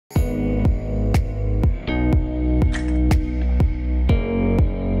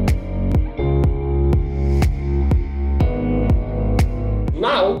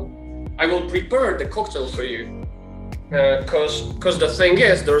prepare the cocktail for you. Because the thing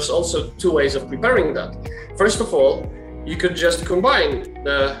is, there's also two ways of preparing that. First of all, you could just combine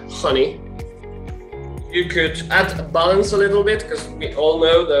the honey. You could add a balance a little bit, because we all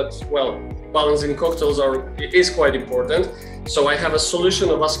know that, well, balance in cocktails is quite important. So I have a solution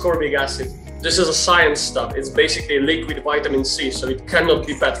of ascorbic acid. This is a science stuff. It's basically liquid vitamin C, so it cannot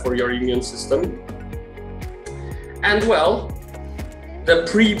be bad for your immune system. And well, the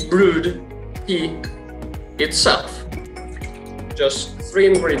pre-brewed tea itself. Just 3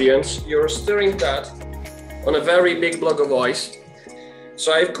 ingredients. You're stirring that on a very big block of ice.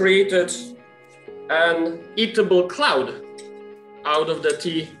 So I've created an eatable cloud out of the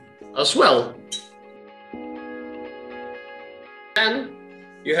tea as well. Then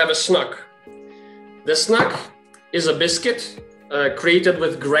you have a snack. The snack is a biscuit created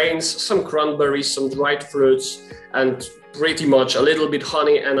with grains, some cranberries, some dried fruits, and pretty much a little bit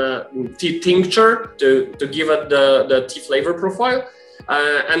honey and a tea tincture to give it the tea flavor profile.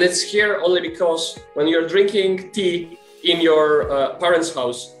 And it's here only because when you're drinking tea in your parents'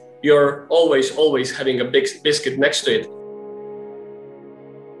 house, you're always having a big biscuit next to it.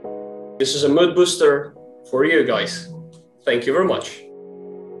 This is a mood booster for you guys. Thank you very much.